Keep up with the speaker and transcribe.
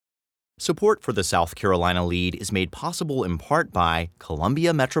Support for the South Carolina Lead is made possible in part by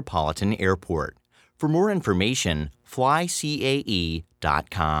Columbia Metropolitan Airport. For more information, flycae.com.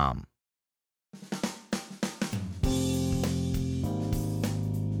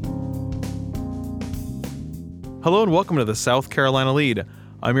 Hello and welcome to the South Carolina Lead.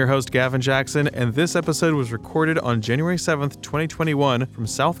 I'm your host, Gavin Jackson, and this episode was recorded on January 7th, 2021 from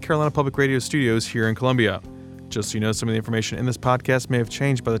South Carolina Public Radio Studios here in Columbia. Just so you know, some of the information in this podcast may have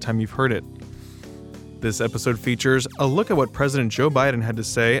changed by the time you've heard it. This episode features a look at what President Joe Biden had to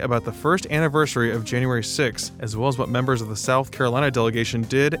say about the first anniversary of January 6th, as well as what members of the South Carolina delegation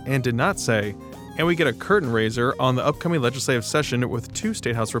did and did not say. And we get a curtain raiser on the upcoming legislative session with two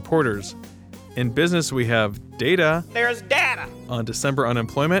State House reporters. In business, we have data. There's data on December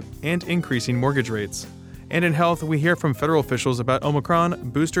unemployment and increasing mortgage rates. And in health, we hear from federal officials about Omicron,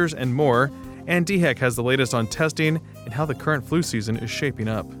 boosters, and more. And DHEC has the latest on testing and how the current flu season is shaping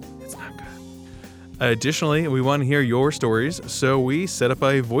up. It's not good. Additionally, we want to hear your stories, so we set up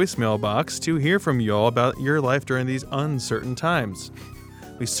a voicemail box to hear from y'all about your life during these uncertain times.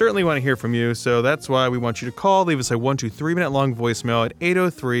 We certainly want to hear from you, so that's why we want you to call. Leave us a 1 to 3 minute long voicemail at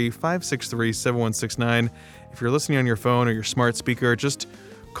 803-563-7169. If you're listening on your phone or your smart speaker, just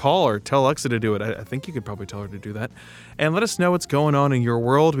call or tell Alexa to do it. I think you could probably tell her to do that. And let us know what's going on in your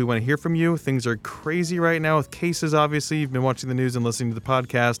world. We want to hear from you. Things are crazy right now with cases, obviously. You've been watching the news and listening to the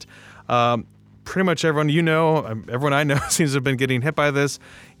podcast. Pretty much everyone I know seems to have been getting hit by this,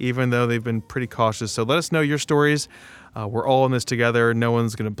 even though they've been pretty cautious. So let us know your stories. We're all in this together. No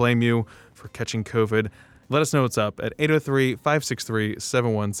one's going to blame you for catching COVID. Let us know what's up at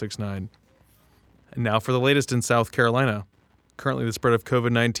 803-563-7169. And now for the latest in South Carolina. Currently, the spread of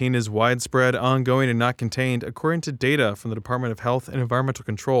COVID-19 is widespread, ongoing, and not contained, according to data from the Department of Health and Environmental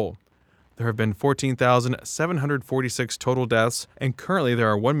Control. There have been 14,746 total deaths, and currently there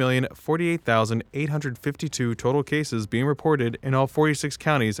are 1,048,852 total cases being reported in all 46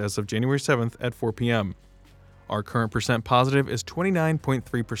 counties as of January 7th at 4 p.m. Our current percent positive is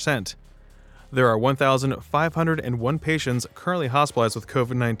 29.3%. There are 1,501 patients currently hospitalized with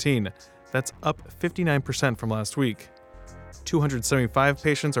COVID-19. That's up 59% from last week. 275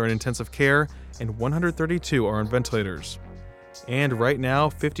 patients are in intensive care, and 132 are on ventilators. And right now,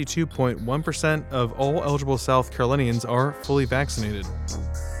 52.1% of all eligible South Carolinians are fully vaccinated.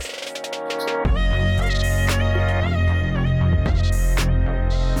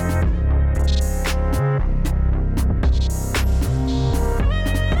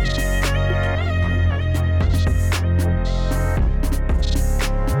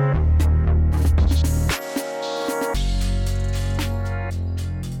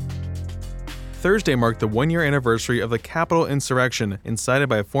 Thursday marked the one-year anniversary of the Capitol insurrection incited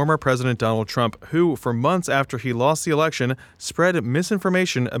by former President Donald Trump, who, for months after he lost the election, spread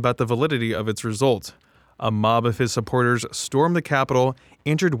misinformation about the validity of its result. A mob of his supporters stormed the Capitol,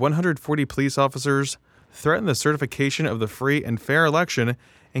 injured 140 police officers, threatened the certification of the free and fair election,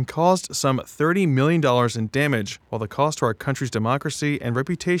 and caused some $30 million in damage, while the cost to our country's democracy and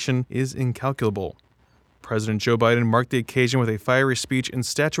reputation is incalculable. President Joe Biden marked the occasion with a fiery speech in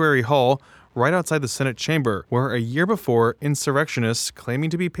Statuary Hall, right outside the Senate chamber, where a year before, insurrectionists claiming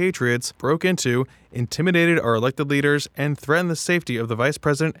to be patriots broke into, intimidated our elected leaders, and threatened the safety of the Vice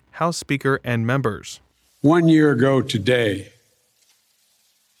President, House Speaker, and members. 1 year ago today,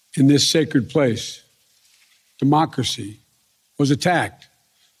 in this sacred place, democracy was attacked,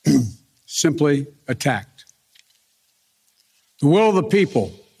 simply attacked. The will of the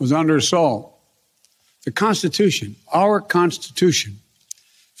people was under assault. The Constitution, our Constitution,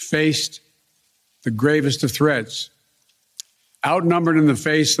 faced the gravest of threats. Outnumbered in the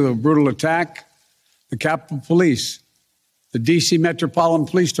face of the brutal attack, the Capitol Police, the D.C. Metropolitan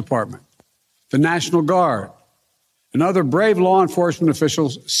Police Department, the National Guard, and other brave law enforcement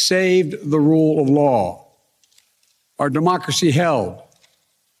officials saved the rule of law. Our democracy held.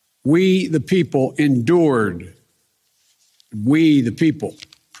 We, the people, endured. We, the people,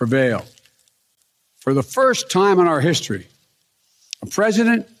 prevailed. For the first time in our history, a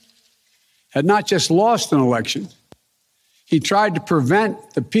president had not just lost an election, he tried to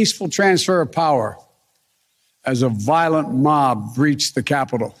prevent the peaceful transfer of power as a violent mob breached the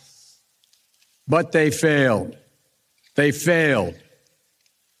Capitol. But they failed. They failed.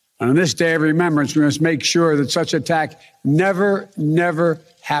 And on this day of remembrance, we must make sure that such attack never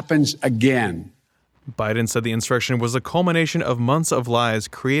happens again. Biden said the insurrection was a culmination of months of lies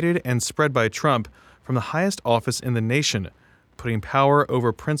created and spread by Trump from the highest office in the nation, putting power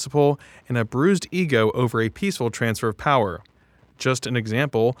over principle and a bruised ego over a peaceful transfer of power. Just an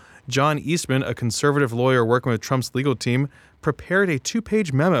example, John Eastman, a conservative lawyer working with Trump's legal team, prepared a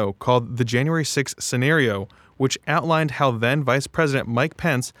 2-page memo called the January 6th Scenario, which outlined how then Vice President Mike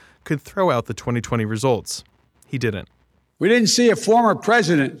Pence could throw out the 2020 results. He didn't. We didn't see a former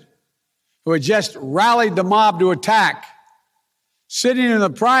president who had just rallied the mob to attack, sitting in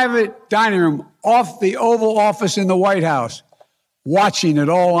the private dining room off the Oval Office in the White House, watching it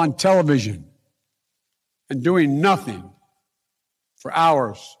all on television and doing nothing for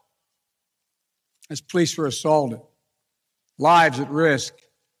hours as police were assaulted, lives at risk,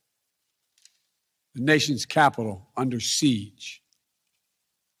 the nation's capital under siege.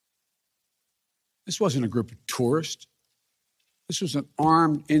 This wasn't a group of tourists. This was an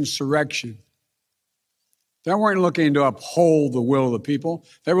armed insurrection. They weren't looking to uphold the will of the people.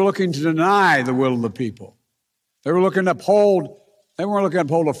 They were looking to deny the will of the people. They weren't looking to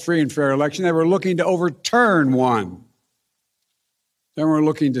uphold a free and fair election. They were looking to overturn one. They were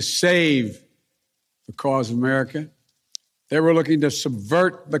looking to save the cause of America. They were looking to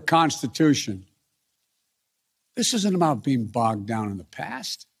subvert the Constitution. This isn't about being bogged down in the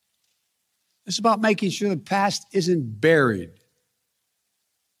past. It's about making sure the past isn't buried.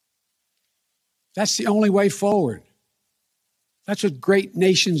 That's the only way forward. That's what great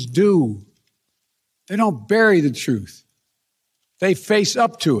nations do. They don't bury the truth. They face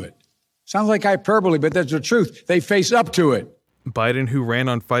up to it. Sounds like hyperbole, but that's the truth. They face up to it. Biden, who ran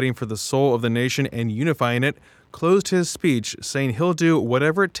on fighting for the soul of the nation and unifying it, closed his speech saying he'll do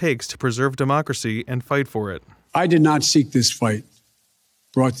whatever it takes to preserve democracy and fight for it. I did not seek this fight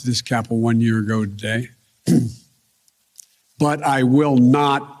brought to this Capitol 1 year ago today, but I will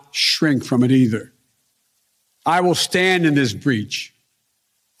not shrink from it either. I will stand in this breach.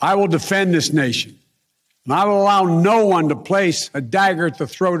 I will defend this nation, and I will allow no one to place a dagger at the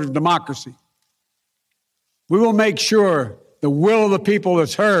throat of democracy. We will make sure the will of the people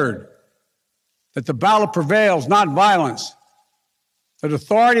is heard, that the ballot prevails, not violence, that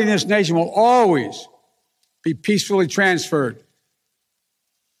authority in this nation will always be peacefully transferred.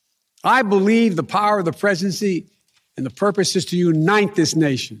 I believe the power of the presidency and the purpose is to unite this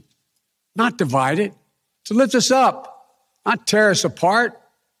nation, not divide it, to lift us up, not tear us apart,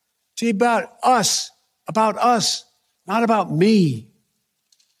 to be about us, not about me.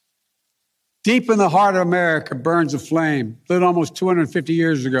 Deep in the heart of America burns a flame, lit almost 250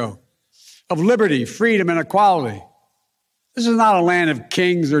 years ago, of liberty, freedom, and equality. This is not a land of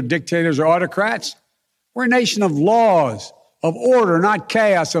kings or dictators or autocrats. We're a nation of laws, of order, not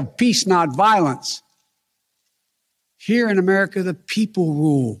chaos, of peace, not violence. Here in America, the people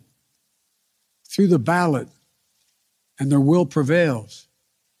rule through the ballot, and their will prevails.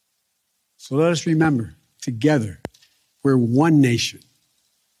 So let us remember, together, we're one nation,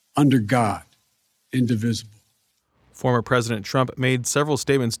 under God, indivisible. Former President Trump made several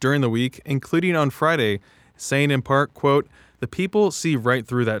statements during the week, including on Friday, saying in part, quote, "The people see right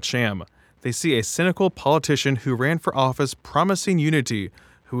through that sham. They see a cynical politician who ran for office promising unity,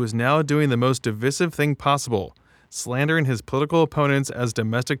 who is now doing the most divisive thing possible, slandering his political opponents as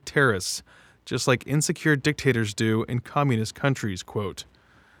domestic terrorists, just like insecure dictators do in communist countries," quote.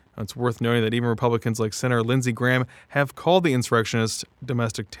 Now, it's worth noting that even Republicans like Senator Lindsey Graham have called the insurrectionists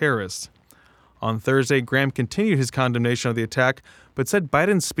domestic terrorists. On Thursday, Graham continued his condemnation of the attack, but said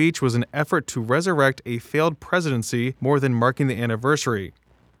Biden's speech was an effort to resurrect a failed presidency more than marking the anniversary.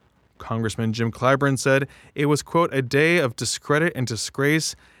 Congressman Jim Clyburn said it was, quote, "a day of discredit and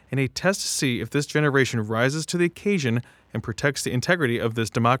disgrace and a test to see if this generation rises to the occasion and protects the integrity of this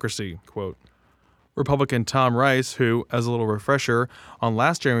democracy," quote. Republican Tom Rice, who, as a little refresher, on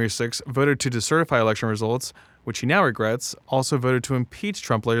last January 6 voted to decertify election results, which he now regrets, also voted to impeach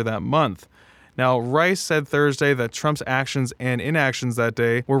Trump later that month. Now, Rice said Thursday that Trump's actions and inactions that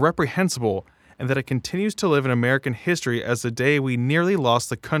day were reprehensible and that it continues to live in American history as the day we nearly lost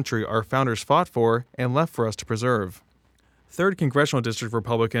the country our founders fought for and left for us to preserve. 3rd Congressional District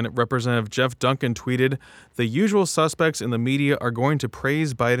Republican Representative Jeff Duncan tweeted, "The usual suspects in the media are going to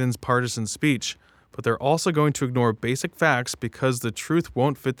praise Biden's partisan speech, but they're also going to ignore basic facts because the truth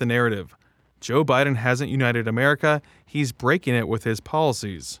won't fit the narrative. Joe Biden hasn't united America, he's breaking it with his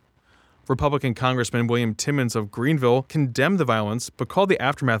policies." Republican Congressman William Timmons of Greenville condemned the violence, but called the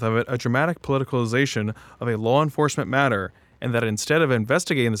aftermath of it a dramatic politicalization of a law enforcement matter, and that instead of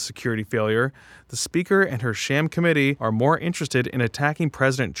investigating the security failure, the Speaker and her sham committee are more interested in attacking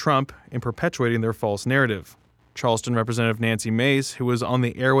President Trump and perpetuating their false narrative. Charleston Representative Nancy Mace, who was on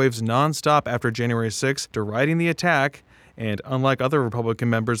the airwaves nonstop after January 6, deriding the attack, and unlike other Republican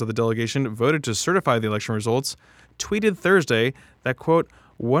members of the delegation, voted to certify the election results, tweeted Thursday that, quote,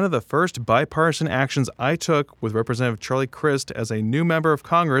 One of the first bipartisan actions I took with Representative Charlie Crist as a new member of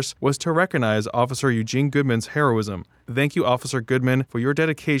Congress was to recognize Officer Eugene Goodman's heroism. Thank you, Officer Goodman, for your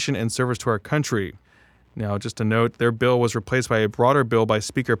dedication and service to our country. Now, just a note, their bill was replaced by a broader bill by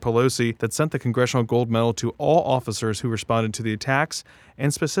Speaker Pelosi that sent the Congressional Gold Medal to all officers who responded to the attacks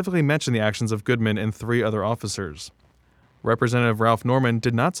and specifically mentioned the actions of Goodman and 3 other officers. Representative Ralph Norman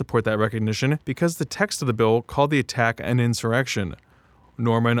did not support that recognition because the text of the bill called the attack an insurrection.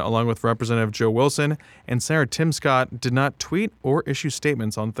 Norman, along with Representative Joe Wilson and Senator Tim Scott, did not tweet or issue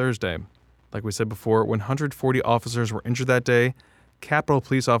statements on Thursday. Like we said before, 140 officers were injured that day. Capitol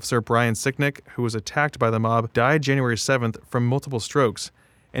Police Officer Brian Sicknick, who was attacked by the mob, died January 7th from multiple strokes,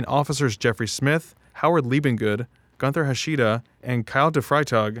 and officers Jeffrey Smith, Howard Liebengood, Gunther Hashida, and Kyle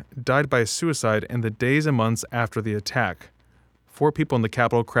DeFreitag died by suicide in the days and months after the attack. 4 people in the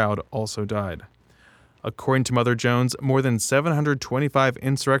Capitol crowd also died. According to Mother Jones, more than 725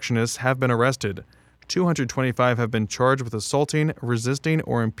 insurrectionists have been arrested. 225 have been charged with assaulting, resisting,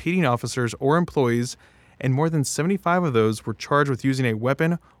 or impeding officers or employees, and more than 75 of those were charged with using a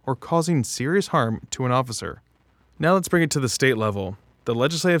weapon or causing serious harm to an officer. Now let's bring it to the state level. The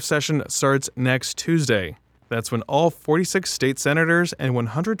legislative session starts next Tuesday. That's when all 46 state senators and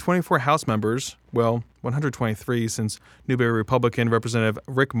 124 House members, well, 123 since Newberry Republican Representative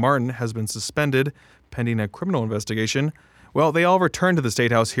Rick Martin has been suspended pending a criminal investigation, well, they all return to the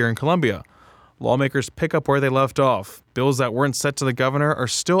State House here in Columbia. Lawmakers pick up where they left off. Bills that weren't sent to the governor are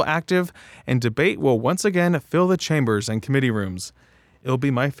still active, and debate will once again fill the chambers and committee rooms. It'll be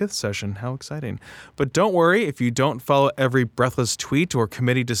my 5th session. How exciting. But don't worry if you don't follow every breathless tweet or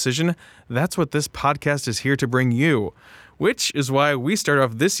committee decision. That's what this podcast is here to bring you, which is why we start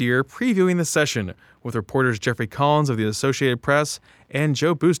off this year previewing the session with reporters Jeffrey Collins of the Associated Press and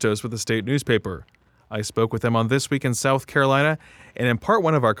Joe Bustos with the state newspaper. I spoke with them on This Week in South Carolina, and in part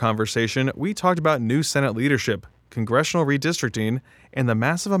 1 of our conversation, we talked about new Senate leadership, congressional redistricting, and the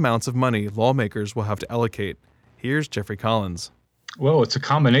massive amounts of money lawmakers will have to allocate. Here's Jeffrey Collins. Well, it's a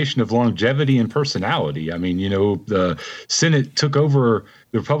combination of longevity and personality. I mean, the Senate took over,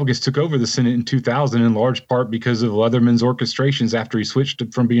 the Republicans took over the Senate in 2000 in large part because of Leatherman's orchestrations after he switched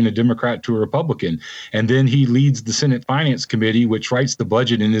from being a Democrat to a Republican. And then he leads the Senate Finance Committee, which writes the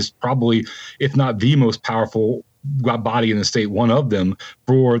budget and is probably, if not the most powerful body in the state, one of them,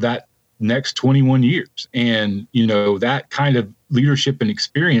 for that next 21 years. And, that kind of leadership and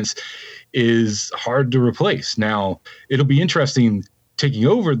experience is hard to replace. Now, it'll be interesting. Taking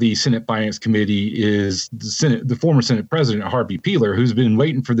over the Senate Finance Committee is the former Senate President, Harvey Peeler, who's been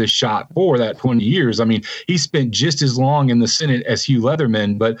waiting for this shot for that 20 years. I mean, he spent just as long in the Senate as Hugh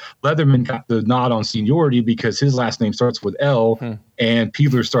Leatherman, but Leatherman got the nod on seniority because his last name starts with L and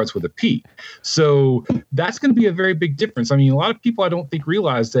Peeler starts with a P. So that's going to be a very big difference. I mean, a lot of people I don't think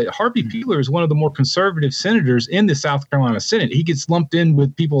realize that Harvey Peeler is one of the more conservative senators in the South Carolina Senate. He gets lumped in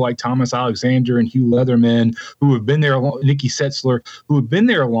with people like Thomas Alexander and Hugh Leatherman, who have been there, Nikki Setzler, who have been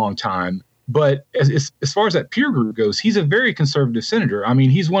there a long time. But as far as that peer group goes, he's a very conservative senator. I mean,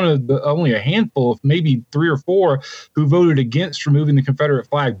 he's one of the only a handful of maybe 3 or 4 who voted against removing the Confederate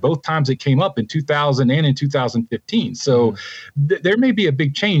flag both times it came up in 2000 and in 2015. So there may be a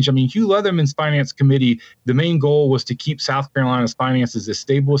big change. I mean, Hugh Leatherman's Finance Committee, the main goal was to keep South Carolina's finances as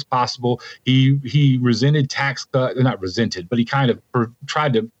stable as possible. He resented tax cuts, not resented, but he kind of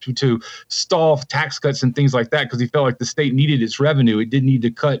tried to stall tax cuts and things like that because he felt like the state needed its revenue. It didn't need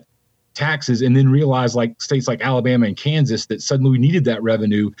to cut taxes, and then realize like states like Alabama and Kansas that suddenly we needed that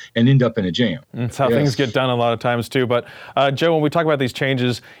revenue and end up in a jam. That's how things get done a lot of times too. But Joe, when we talk about these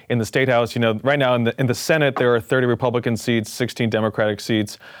changes in the State House, right now in the Senate there are 30 Republican seats, 16 Democratic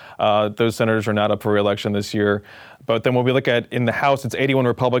seats. Those senators are not up for re-election this year. But then when we look at in the House, it's 81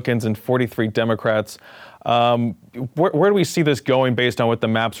 Republicans and 43 Democrats. Where do we see this going based on what the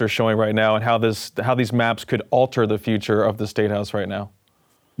maps are showing right now, and how these maps could alter the future of the State House right now?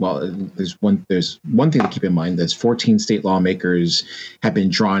 Well, there's one thing to keep in mind. There's 14 state lawmakers have been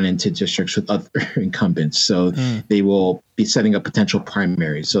drawn into districts with other incumbents. So they will be setting up potential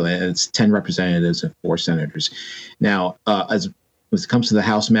primaries. So it's 10 representatives and 4 senators. Now, as it comes to the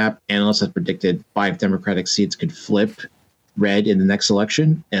House map, analysts have predicted 5 Democratic seats could flip red in the next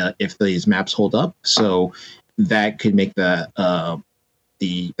election if these maps hold up. So that could make the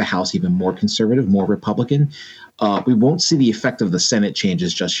House even more conservative, more Republican. We won't see the effect of the Senate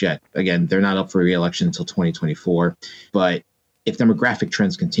changes just yet. Again, they're not up for re-election until 2024. But if demographic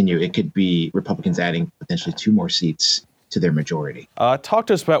trends continue, it could be Republicans adding potentially 2 more seats to their majority. Talk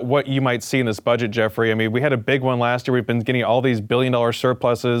to us about what you might see in this budget, Jeffrey. I mean, we had a big one last year. We've been getting all these billion-dollar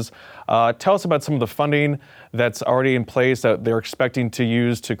surpluses. Tell us about some of the funding that's already in place that they're expecting to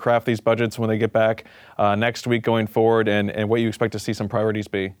use to craft these budgets when they get back next week going forward, and what you expect to see some priorities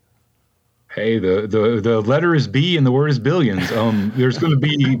be. Hey, the letter is B and the word is billions. There's going to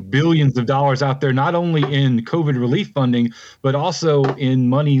be billions of dollars out there, not only in COVID relief funding, but also in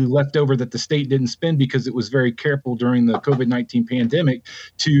money left over that the state didn't spend because it was very careful during the COVID-19 pandemic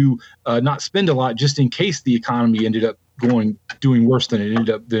to not spend a lot just in case the economy ended up doing worse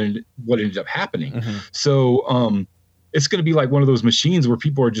than what ended up happening. Mm-hmm. So it's going to be like one of those machines where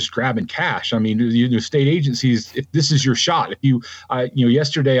people are just grabbing cash. I mean, state agencies, if this is your shot,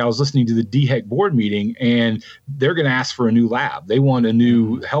 yesterday I was listening to the DHEC board meeting and they're going to ask for a new lab. They want a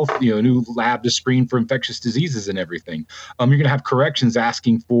new new lab to screen for infectious diseases and everything. You're going to have corrections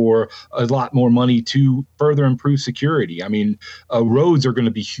asking for a lot more money to further improve security. I mean, roads are going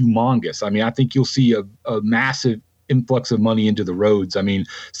to be humongous. I mean, I think you'll see a massive influx of money into the roads. I mean,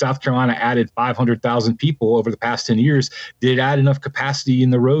 South Carolina added 500,000 people over the past 10 years. Did it add enough capacity in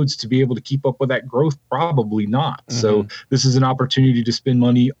the roads to be able to keep up with that growth? Probably not. Mm-hmm. So this is an opportunity to spend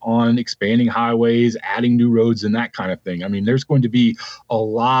money on expanding highways, adding new roads, and that kind of thing. I mean, there's going to be a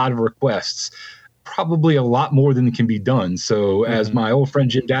lot of requests, probably a lot more than can be done. So as my old friend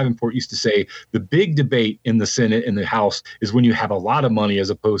Jim Davenport used to say, the big debate in the Senate and the House is when you have a lot of money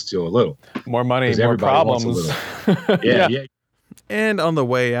as opposed to a little. More money, more problems. Yeah. And on the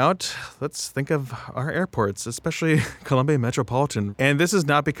way out, let's think of our airports, especially Columbia Metropolitan. And this is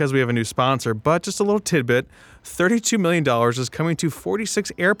not because we have a new sponsor, but just a little tidbit. $32 million is coming to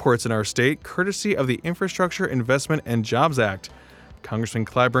 46 airports in our state, courtesy of the Infrastructure Investment and Jobs Act. Congressman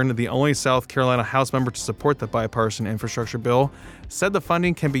Clyburn, the only South Carolina House member to support the bipartisan infrastructure bill, said the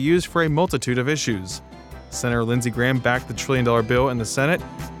funding can be used for a multitude of issues. Senator Lindsey Graham backed the $1 trillion bill in the Senate,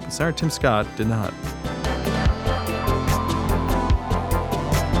 but Senator Tim Scott did not.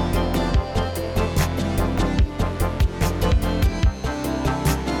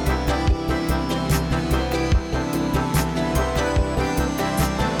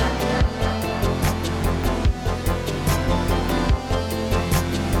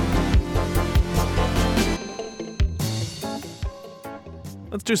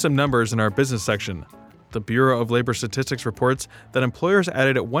 Let's do some numbers in our business section. The Bureau of Labor Statistics reports that employers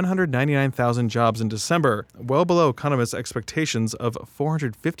added 199,000 jobs in December, well below economists' expectations of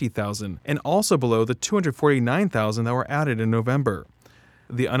 450,000, and also below the 249,000 that were added in November.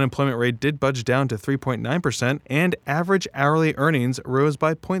 The unemployment rate did budge down to 3.9%, and average hourly earnings rose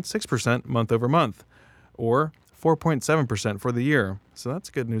by 0.6% month over month, or 4.7% for the year. So that's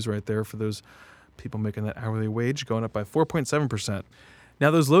good news right there for those people making that hourly wage, going up by 4.7%. Now,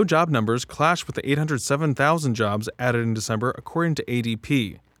 those low job numbers clash with the 807,000 jobs added in December, according to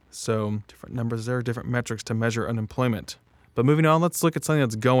ADP. So, different numbers there, different metrics to measure unemployment. But moving on, let's look at something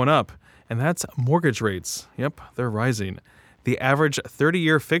that's going up, and that's mortgage rates. Yep, they're rising. The average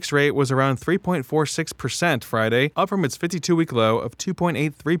 30-year fixed rate was around 3.46% Friday, up from its 52-week low of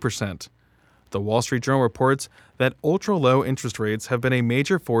 2.83%. The Wall Street Journal reports that ultra-low interest rates have been a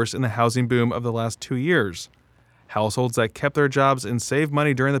major force in the housing boom of the last 2 years. Households that kept their jobs and saved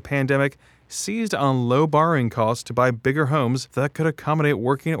money during the pandemic seized on low borrowing costs to buy bigger homes that could accommodate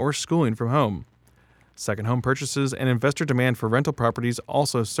working or schooling from home. Second home purchases and investor demand for rental properties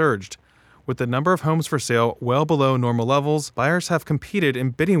also surged. With the number of homes for sale well below normal levels, buyers have competed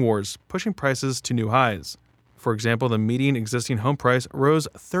in bidding wars, pushing prices to new highs. For example, the median existing home price rose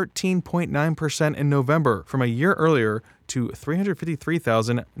 13.9% in November from a year earlier to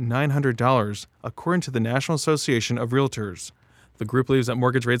 $353,900, according to the National Association of Realtors. The group believes that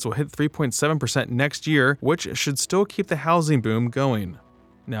mortgage rates will hit 3.7% next year, which should still keep the housing boom going.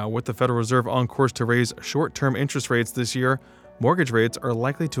 Now, with the Federal Reserve on course to raise short-term interest rates this year, mortgage rates are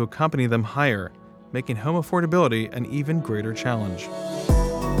likely to accompany them higher, making home affordability an even greater challenge.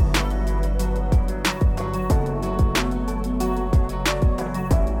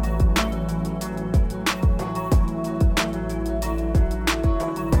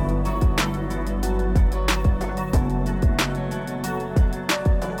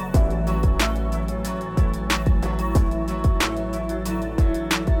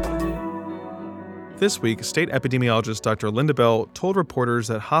 This week, state epidemiologist Dr. Linda Bell told reporters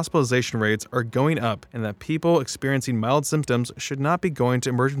that hospitalization rates are going up and that people experiencing mild symptoms should not be going to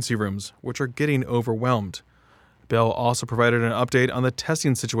emergency rooms, which are getting overwhelmed. Bell also provided an update on the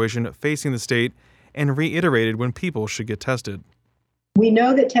testing situation facing the state and reiterated when people should get tested. We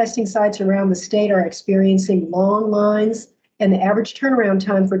know that testing sites around the state are experiencing long lines, and the average turnaround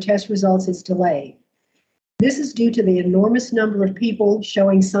time for test results is delayed. This is due to the enormous number of people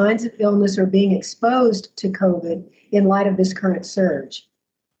showing signs of illness or being exposed to COVID in light of this current surge.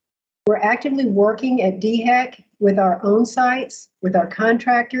 We're actively working at DHEC with our own sites, with our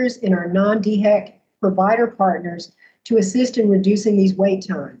contractors, and our non-DHEC provider partners to assist in reducing these wait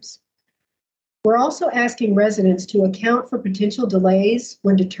times. We're also asking residents to account for potential delays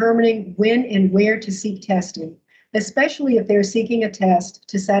when determining when and where to seek testing, especially if they're seeking a test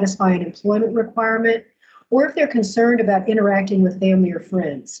to satisfy an employment requirement or if they're concerned about interacting with family or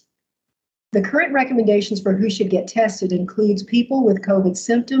friends. The current recommendations for who should get tested includes people with COVID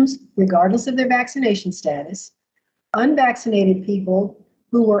symptoms, regardless of their vaccination status, unvaccinated people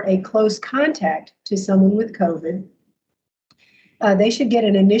who were a close contact to someone with COVID. They should get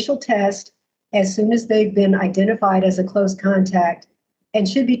an initial test as soon as they've been identified as a close contact and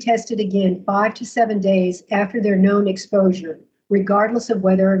should be tested again 5 to 7 days after their known exposure, regardless of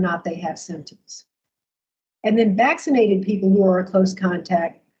whether or not they have symptoms. And then vaccinated people who are a close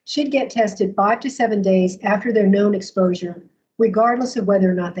contact should get tested 5 to 7 days after their known exposure, regardless of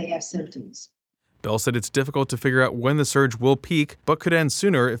whether or not they have symptoms. Bell said it's difficult to figure out when the surge will peak, but could end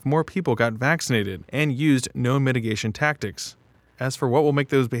sooner if more people got vaccinated and used known mitigation tactics. As for what will make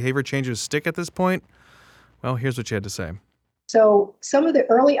those behavior changes stick at this point, well, here's what she had to say. So some of the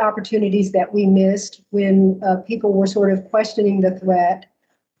early opportunities that we missed when people were sort of questioning the threat,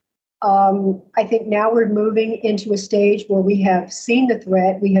 I think now we're moving into a stage where we have seen the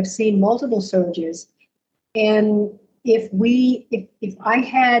threat, we have seen multiple surges, and if I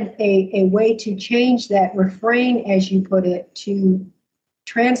had a way to change that refrain, as you put it, to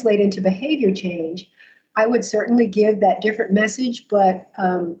translate into behavior change, I would certainly give that different message. But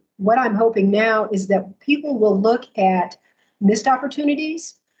what I'm hoping now is that people will look at missed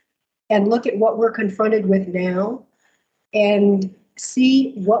opportunities and look at what we're confronted with now and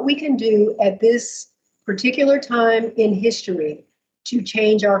see what we can do at this particular time in history to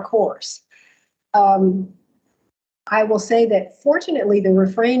change our course. I will say that fortunately the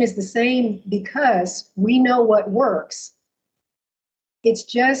refrain is the same because we know what works. It's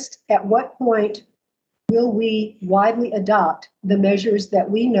just at what point will we widely adopt the measures that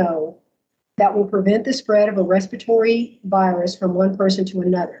we know that will prevent the spread of a respiratory virus from one person to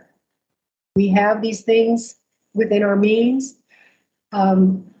another. We have these things within our means.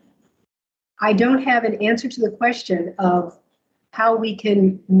 I don't have an answer to the question of how we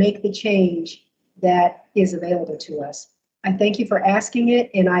can make the change that is available to us. I thank you for asking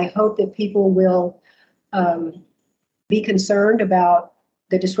it, and I hope that people will be concerned about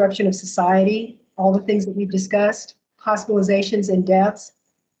the disruption of society, all the things that we've discussed, hospitalizations and deaths.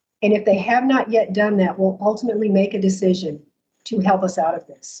 And if they have not yet done that, will ultimately make a decision to help us out of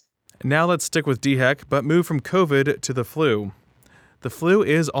this. Now let's stick with DHEC, but move from COVID to the flu. The flu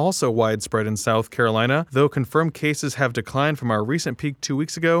is also widespread in South Carolina. Though confirmed cases have declined from our recent peak 2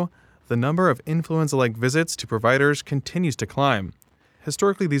 weeks ago, the number of influenza-like visits to providers continues to climb.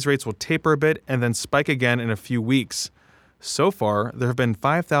 Historically, these rates will taper a bit and then spike again in a few weeks. So far, there have been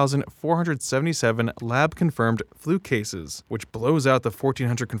 5,477 lab-confirmed flu cases, which blows out the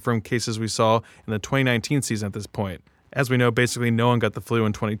 1,400 confirmed cases we saw in the 2019 season at this point. As we know, basically no one got the flu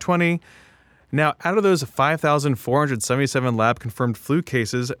in 2020. Now, out of those 5,477 lab-confirmed flu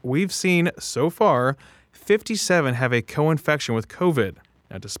cases, we've seen so far 57 have a co-infection with COVID.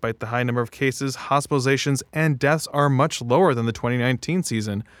 Now, despite the high number of cases, hospitalizations and deaths are much lower than the 2019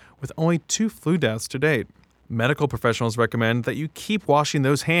 season, with only 2 flu deaths to date. Medical professionals recommend that you keep washing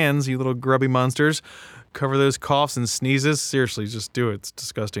those hands, you little grubby monsters. Cover those coughs and sneezes. Seriously, just do it. It's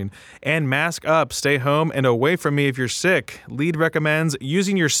disgusting. And mask up. Stay home and away from me if you're sick. LEAD recommends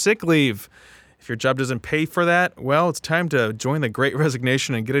using your sick leave. If your job doesn't pay for that, well, it's time to join the Great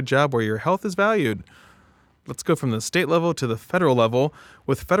Resignation and get a job where your health is valued. Let's go from the state level to the federal level,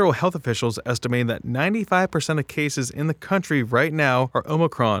 with federal health officials estimating that 95% of cases in the country right now are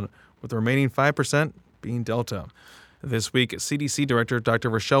Omicron, with the remaining 5% being Delta. This week, CDC Director Dr.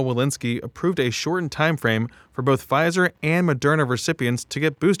 Rochelle Walensky approved a shortened time frame for both Pfizer and Moderna recipients to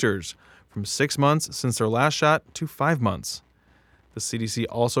get boosters, from 6 months since their last shot to 5 months. The CDC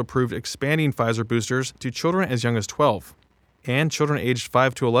also approved expanding Pfizer boosters to children as young as 12. And children aged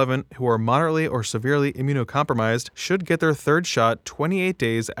 5 to 11 who are moderately or severely immunocompromised should get their third shot 28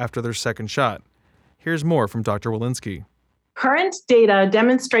 days after their second shot. Here's more from Dr. Walensky. Current data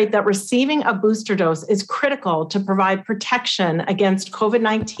demonstrate that receiving a booster dose is critical to provide protection against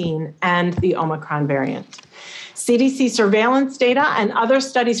COVID-19 and the Omicron variant. CDC surveillance data and other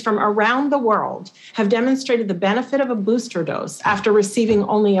studies from around the world have demonstrated the benefit of a booster dose after receiving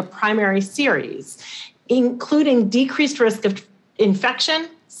only a primary series, including decreased risk of infection,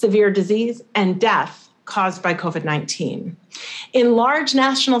 severe disease, and death caused by COVID-19. In large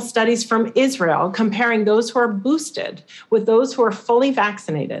national studies from Israel comparing those who are boosted with those who are fully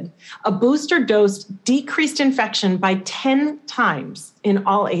vaccinated, a booster dose decreased infection by 10 times in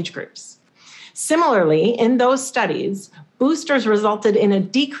all age groups. Similarly, in those studies, boosters resulted in a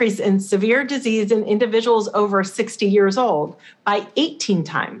decrease in severe disease in individuals over 60 years old by 18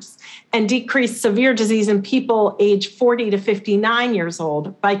 times, and decreased severe disease in people aged 40 to 59 years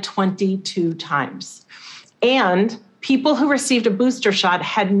old by 22 times. And people who received a booster shot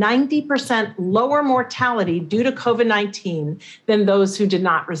had 90% lower mortality due to COVID-19 than those who did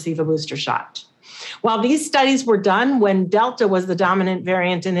not receive a booster shot. While these studies were done when Delta was the dominant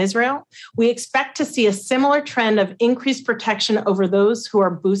variant in Israel, we expect to see a similar trend of increased protection over those who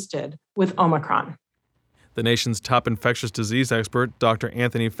are boosted with Omicron. The nation's top infectious disease expert, Dr.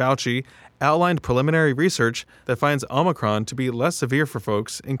 Anthony Fauci, outlined preliminary research that finds Omicron to be less severe for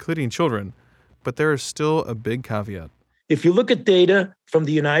folks, including children. But there is still a big caveat. If you look at data from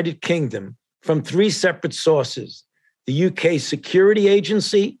the United Kingdom from 3 separate sources, the UK Security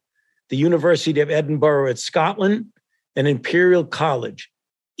Agency, the University of Edinburgh at Scotland, and Imperial College.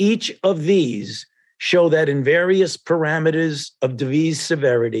 Each of these show that in various parameters of disease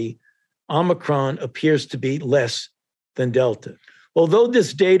severity, Omicron appears to be less than Delta. Although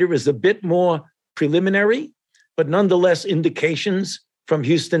this data is a bit more preliminary, but nonetheless indications from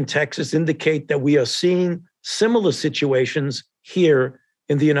Houston, Texas indicate that we are seeing similar situations here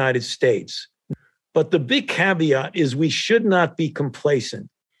in the United States. But the big caveat is we should not be complacent,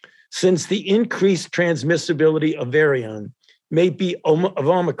 since the increased transmissibility of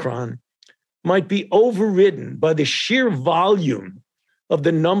Omicron might be overridden by the sheer volume of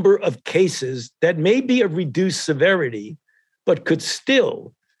the number of cases that may be of reduced severity, but could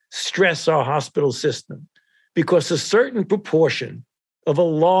still stress our hospital system, because a certain proportion of a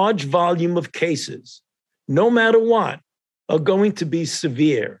large volume of cases, no matter what, are going to be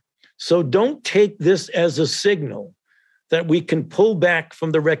severe. So don't take this as a signal that we can pull back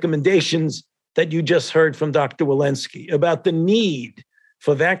from the recommendations that you just heard from Dr. Walensky about the need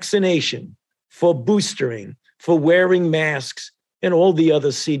for vaccination, for boostering, for wearing masks, and all the other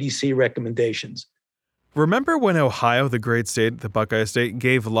CDC recommendations. Remember when Ohio, the great state, the Buckeye State,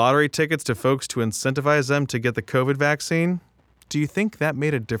 gave lottery tickets to folks to incentivize them to get the COVID vaccine? Do you think that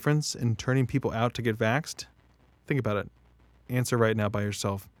made a difference in turning people out to get vaxxed? Think about it. Answer right now by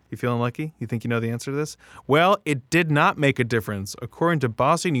yourself. You feeling lucky? You think you know the answer to this? Well, it did not make a difference, according to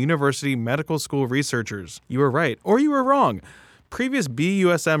Boston University Medical School researchers. You were right, or you were wrong. Previous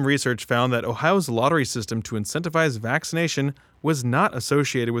BUSM research found that Ohio's lottery system to incentivize vaccination was not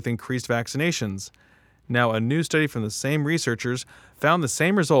associated with increased vaccinations. Now, a new study from the same researchers found the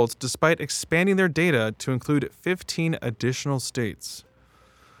same results despite expanding their data to include 15 additional states.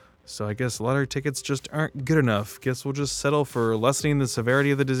 So I guess lottery tickets just aren't good enough. Guess we'll just settle for lessening the severity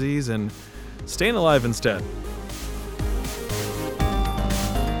of the disease and staying alive instead.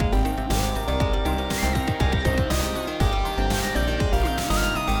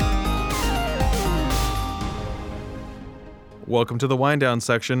 Welcome to the Wind Down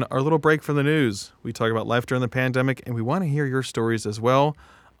section, our little break from the news. We talk about life during the pandemic, and we want to hear your stories as well.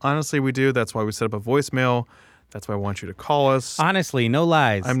 Honestly, we do. That's why we set up a voicemail. That's why I want you to call us. Honestly, no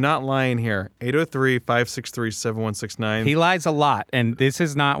lies. I'm not lying here. 803-563-7169. He lies a lot, and this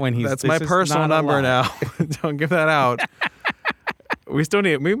is not when he's... That's my personal number now. Don't give that out. We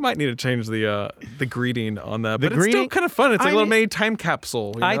might need to change the greeting on that, but it's still kind of fun. It's like a little mini time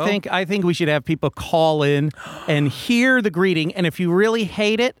capsule. You know? I think we should have people call in and hear the greeting, and if you really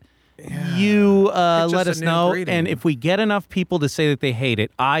hate it, you let us know. Greeting. And if we get enough people to say that they hate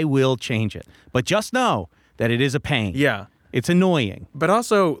it, I will change it. But just know that it is a pain. Yeah. It's annoying. But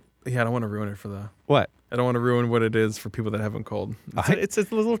also, I don't want to ruin it for the... What? I don't want to ruin what it is for people that haven't called. It's a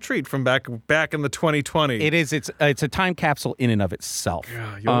little treat from back in the 2020. It is. It's a time capsule in and of itself.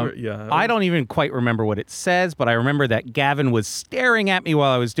 Yeah. I don't even quite remember what it says, but I remember that Gavin was staring at me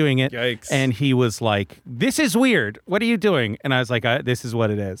while I was doing it. Yikes. And he was like, "This is weird. What are you doing?" And I was like, "This is what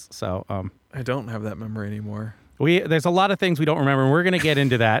it is." So I don't have that memory anymore. There's a lot of things we don't remember, and we're going to get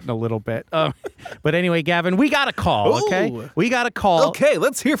into that in a little bit. But anyway, Gavin, we got a call, okay? Ooh. We got a call. Okay,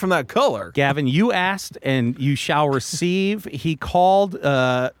 let's hear from that caller. Gavin, you asked, and you shall receive. He called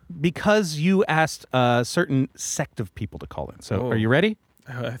because you asked a certain sect of people to call in. So are you ready?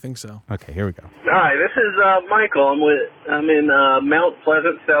 I think so. Okay, here we go. Hi, this is Michael. I'm in Mount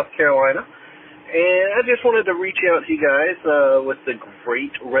Pleasant, South Carolina. And I just wanted to reach out to you guys with the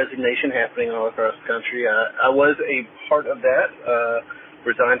great resignation happening all across the country. I was a part of that,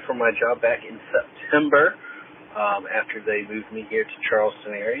 resigned from my job back in September after they moved me here to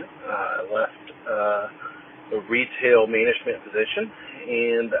Charleston area. I left a retail management position,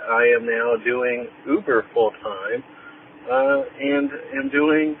 and I am now doing Uber full time, and am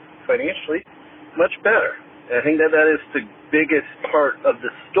doing financially much better. And I think that is the biggest part of the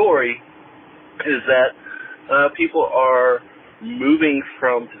story, is that people are moving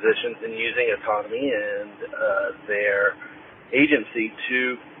from positions and using autonomy and their agency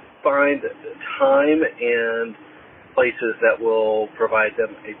to find time and places that will provide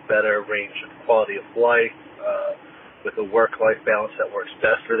them a better range of quality of life, with a work-life balance that works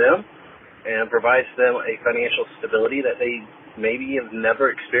best for them and provides them a financial stability that they maybe have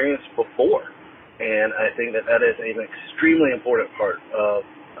never experienced before. And I think that is an extremely important part of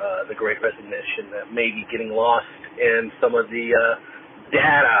the Great Resignation that may be getting lost in some of the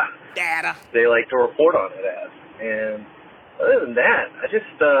data they like to report on it as. And other than that, I just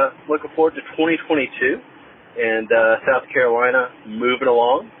looking forward to 2022 and South Carolina moving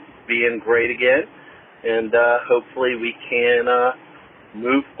along, being great again, and hopefully we can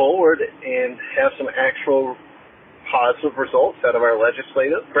move forward and have some actual positive results out of our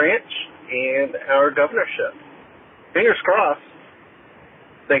legislative branch and our governorship. Fingers crossed.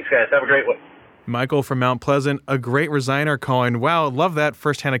 Thanks, guys. Have a great one. Michael from Mount Pleasant, a great resigner, calling, wow, love that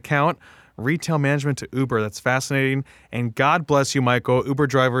firsthand account. Retail management to Uber. That's fascinating. And God bless you, Michael. Uber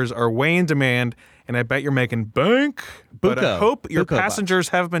drivers are way in demand, and I bet you're making bank. But I hope your passengers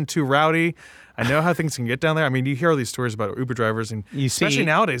haven't been too rowdy. I know how things can get down there. I mean, you hear all these stories about Uber drivers, and especially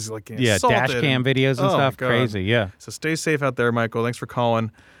nowadays, like assaulted. Dash cam videos and stuff. Crazy, yeah. So stay safe out there, Michael. Thanks for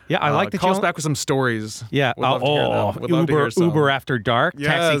calling. Yeah, I like that. Call us back with some stories. Yeah. Uber After Dark,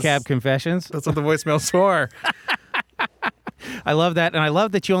 yes. Taxi Cab Confessions. That's what the voicemail's for. I love that, and I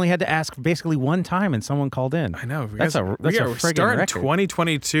love that you only had to ask basically one time, and someone called in. I know. That's a friggin' starting record.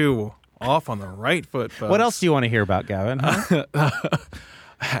 2022 off on the right foot, folks. What else do you want to hear about, Gavin? Huh?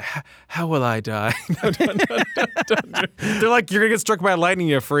 How will I die? No. They're like, you're gonna get struck by lightning,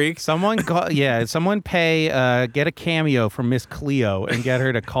 you freak. Someone pay, get a cameo from Miss Cleo and get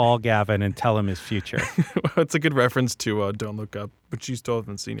her to call Gavin and tell him his future. It's a good reference to Don't Look Up, which you still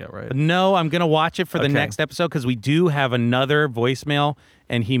haven't seen yet, right? No, I'm gonna watch it for the next episode because we do have another voicemail,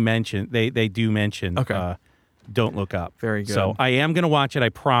 and he mentioned they do mention. Don't Look Up. Very good. So I am going to watch it, I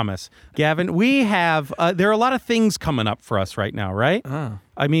promise. Gavin, we have, there are a lot of things coming up for us right now, right?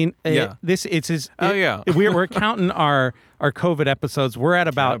 I mean, yeah. We're counting our COVID episodes. We're at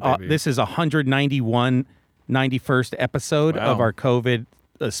about, this is 91st episode of our COVID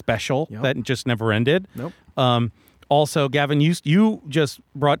special that just never ended. Nope. Also, Gavin, you just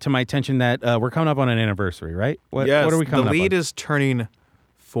brought to my attention that we're coming up on an anniversary, right? What are we coming up on? The lead is turning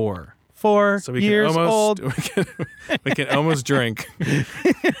 4. 4 so we years can old. We can almost drink.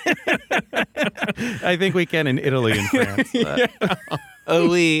 I think we can in Italy and France.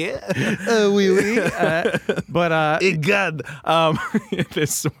 Oui. But God,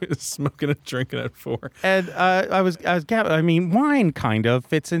 it's smoking and drinking at 4. And I mean, wine kind of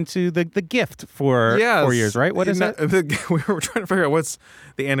fits into the gift for 4 years, right? What is it? We were trying to figure out what's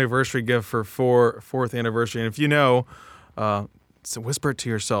the anniversary gift for 4th anniversary, and if you know. So whisper it to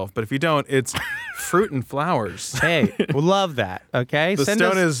yourself, but if you don't, it's fruit and flowers. Hey, we'll love that. Okay, the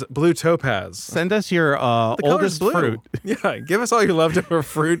stone is blue topaz. Send us your oldest fruit. Yeah, give us all your leftover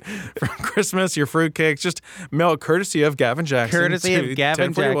fruit from Christmas. Your fruit cakes, just mail it courtey of Gavin Jackson. Courtesy of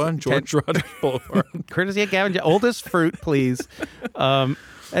Gavin Jackson, George Roderick Boulevard. Courtesy of Gavin Jackson. Oldest fruit, please.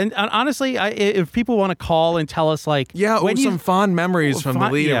 And honestly, if people want to call and tell us, like, some fond memories from the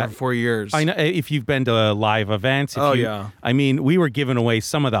lead over 4 years. I know if you've been to live events. I mean, we were giving away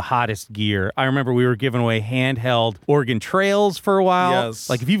some of the hottest gear. I remember we were giving away handheld Oregon Trails for a while. Yes.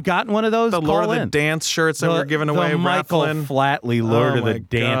 Like, if you've gotten one of those, the Lord of the Dance shirts that we're giving away. The Michael Flatley Lord of the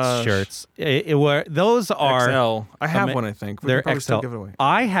Dance shirts. Those are XL. I have one, I think. They're XL. Still give it away.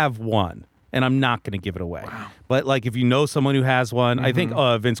 I have one. And I'm not going to give it away. Wow. But, like, if you know someone who has one, I think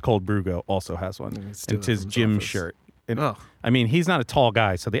Vince Cold-Brugo also has one. It's his gym shirt. And, I mean, he's not a tall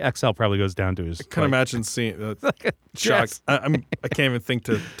guy, so the XL probably goes down to his... I can imagine seeing that. Shocked. I can't even think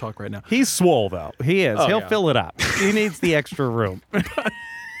to talk right now. He's swole, though. He is. He'll fill it up. He needs the extra room.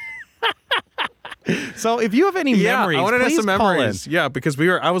 So if you have any memories, I want to know some memories. Yeah, because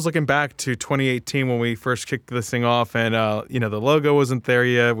I was looking back to 2018 when we first kicked this thing off, and the logo wasn't there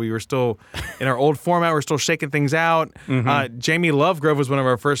yet. We were still in our old format. We're still shaking things out. Jamie Lovegrove was one of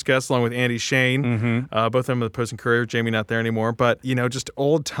our first guests, along with Andy Shane. Both of them are the Post and Courier. Jamie not there anymore, but just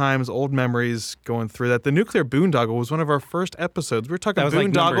old times, old memories going through that. The Nuclear Boondoggle was one of our first episodes. We were talking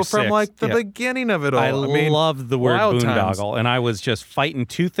boondoggle from the beginning of it all. I loved the word boondoggle, and I was just fighting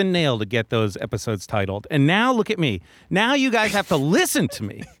tooth and nail to get those episodes titles entitled. And now look at me. Now you guys have to listen to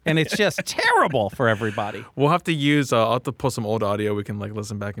me. And it's just terrible for everybody. We'll have to use, I'll have to pull some old audio. We can like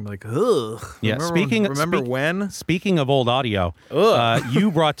listen back and be like, ugh. Yeah, Remember when? Speaking of old audio,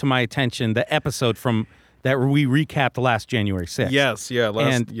 you brought to my attention the episode from that we recapped last January 6th. Yes,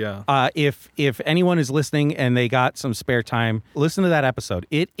 yeah. If anyone is listening and they got some spare time, listen to that episode.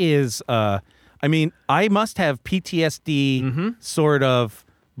 It is, I must have PTSD sort of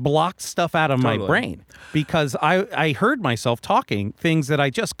blocked stuff out of my brain because I heard myself talking things that I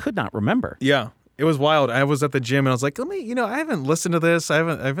just could not remember. Yeah. It was wild. I was at the gym and I was like, I haven't listened to this. I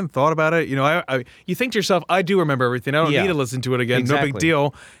haven't thought about it. You think to yourself, I do remember everything. I don't need to listen to it again. Exactly. No big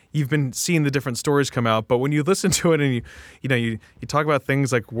deal. You've been seeing the different stories come out, but when you listen to it and you talk about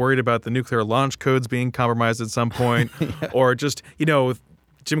things like worried about the nuclear launch codes being compromised at some point, or just,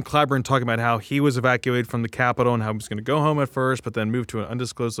 Jim Clyburn talking about how he was evacuated from the Capitol and how he was going to go home at first, but then move to an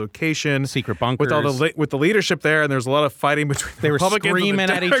undisclosed location, secret bunkers, with the leadership there, and there's a lot of fighting between the Republicans screaming and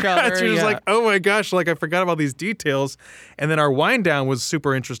the at each other. You're just like, oh my gosh, like I forgot about these details. And then our wind down was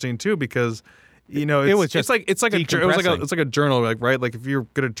super interesting too because it's like a journal, like, right? Like if you're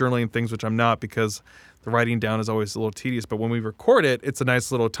good at journaling things, which I'm not because the writing down is always a little tedious, but when we record it, it's a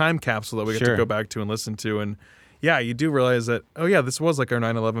nice little time capsule that we get to go back to and listen to. And yeah, you do realize that, this was like our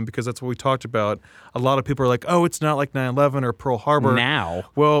 9/11 because that's what we talked about. A lot of people are like, oh, it's not like 9/11 or Pearl Harbor. Now.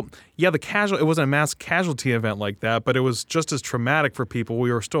 Well, yeah, it wasn't a mass casualty event like that, but it was just as traumatic for people.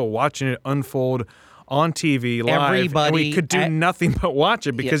 We were still watching it unfold on TV live, and we could do nothing but watch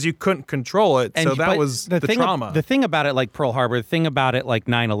it because you couldn't control it. So that was the trauma. The thing about it like Pearl Harbor, the thing about it like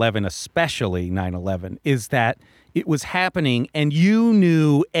 9/11, especially 9/11, is that it was happening and you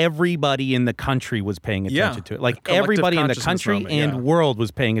knew everybody in the country was paying attention to it. Like everybody in the country and world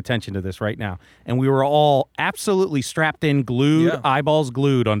was paying attention to this right now. And we were all absolutely strapped in, glued, eyeballs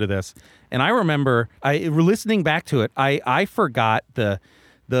glued onto this. And I remember listening back to it, I forgot the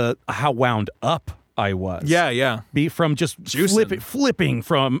how wound up I was. Yeah. From just flipping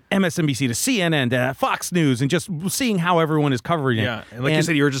from MSNBC to CNN to Fox News and just seeing how everyone is covering it. Yeah, and like you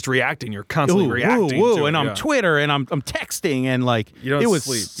said, you were just reacting. You're constantly reacting. And I'm Twitter and I'm texting and like you don't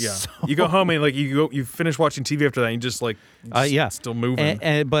sleep. Yeah, you go home and like you finish watching TV after that. And you just like still moving.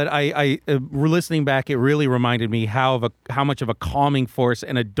 But I listening back, it really reminded me how much of a calming force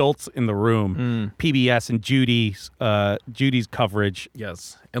and adults in the room. PBS and Judy's coverage.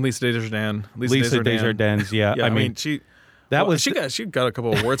 Yes. And Lisa Desjardins. Lisa Desjardins, yeah. I mean, she got a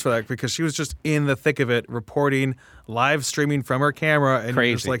couple of awards for that because she was just in the thick of it, reporting, live streaming from her camera, and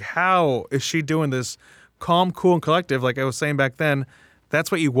you're just like, how is she doing this calm, cool, and collective? Like I was saying back then,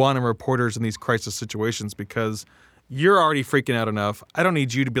 that's what you want in reporters in these crisis situations because you're already freaking out enough. I don't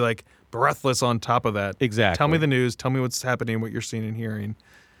need you to be like breathless on top of that. Exactly. Tell me the news. Tell me what's happening, what you're seeing and hearing,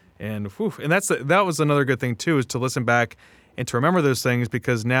 and that was another good thing too, is to listen back and to remember those things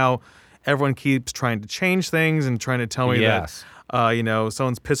because now everyone keeps trying to change things and trying to tell me that,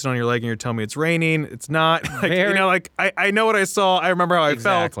 someone's pissing on your leg and you're telling me it's raining. It's not. I know what I saw. I remember how I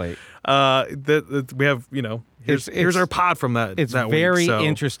felt. Exactly. We have, here's our pod from that. It's that very week,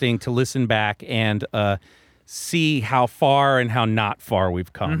 interesting to listen back and see how far and how not far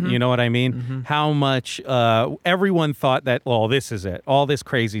we've come. Mm-hmm. You know what I mean? Mm-hmm. How much everyone thought that, well, this is it. All this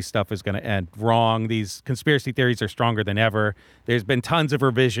crazy stuff is going to end. Wrong. These conspiracy theories are stronger than ever. There's been tons of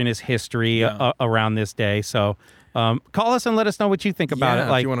revisionist history around this day. So call us and let us know what you think about it.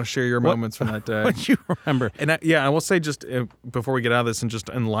 Like, if you want to share your moments from that day. What you remember. And I will say just before we get out of this and just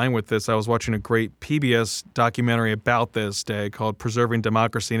in line with this, I was watching a great PBS documentary about this day called Preserving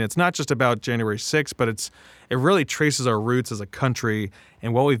Democracy. And it's not just about January 6th, but it really traces our roots as a country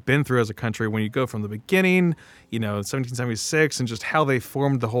and what we've been through as a country when you go from the beginning, 1776, and just how they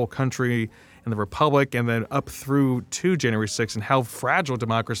formed the whole country and the republic, and then up through to January 6th and how fragile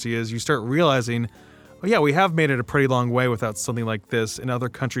democracy is. You start realizing, we have made it a pretty long way without something like this, and other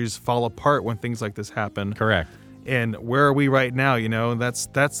countries fall apart when things like this happen. Correct. And where are we right now?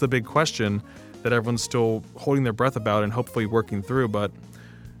 That's the big question that everyone's still holding their breath about and hopefully working through. But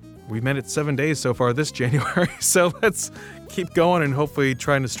we've made it 7 days so far this January, so let's keep going and hopefully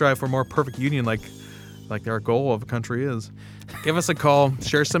trying to strive for a more perfect union like our goal of a country is. Give us a call,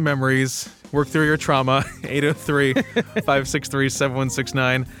 share some memories, work through your trauma,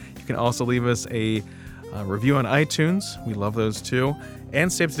 803-563-7169. You can also leave us a review on iTunes. We love those too. And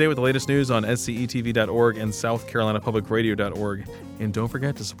stay up to date with the latest news on scetv.org and southcarolinapublicradio.org. And don't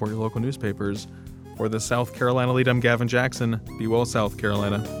forget to support your local newspapers. For the South Carolina lead, I'm Gavin Jackson. Be well, South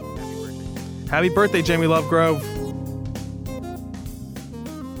Carolina. Happy birthday, Jamie Lovegrove.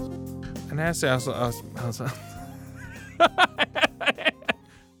 And I say,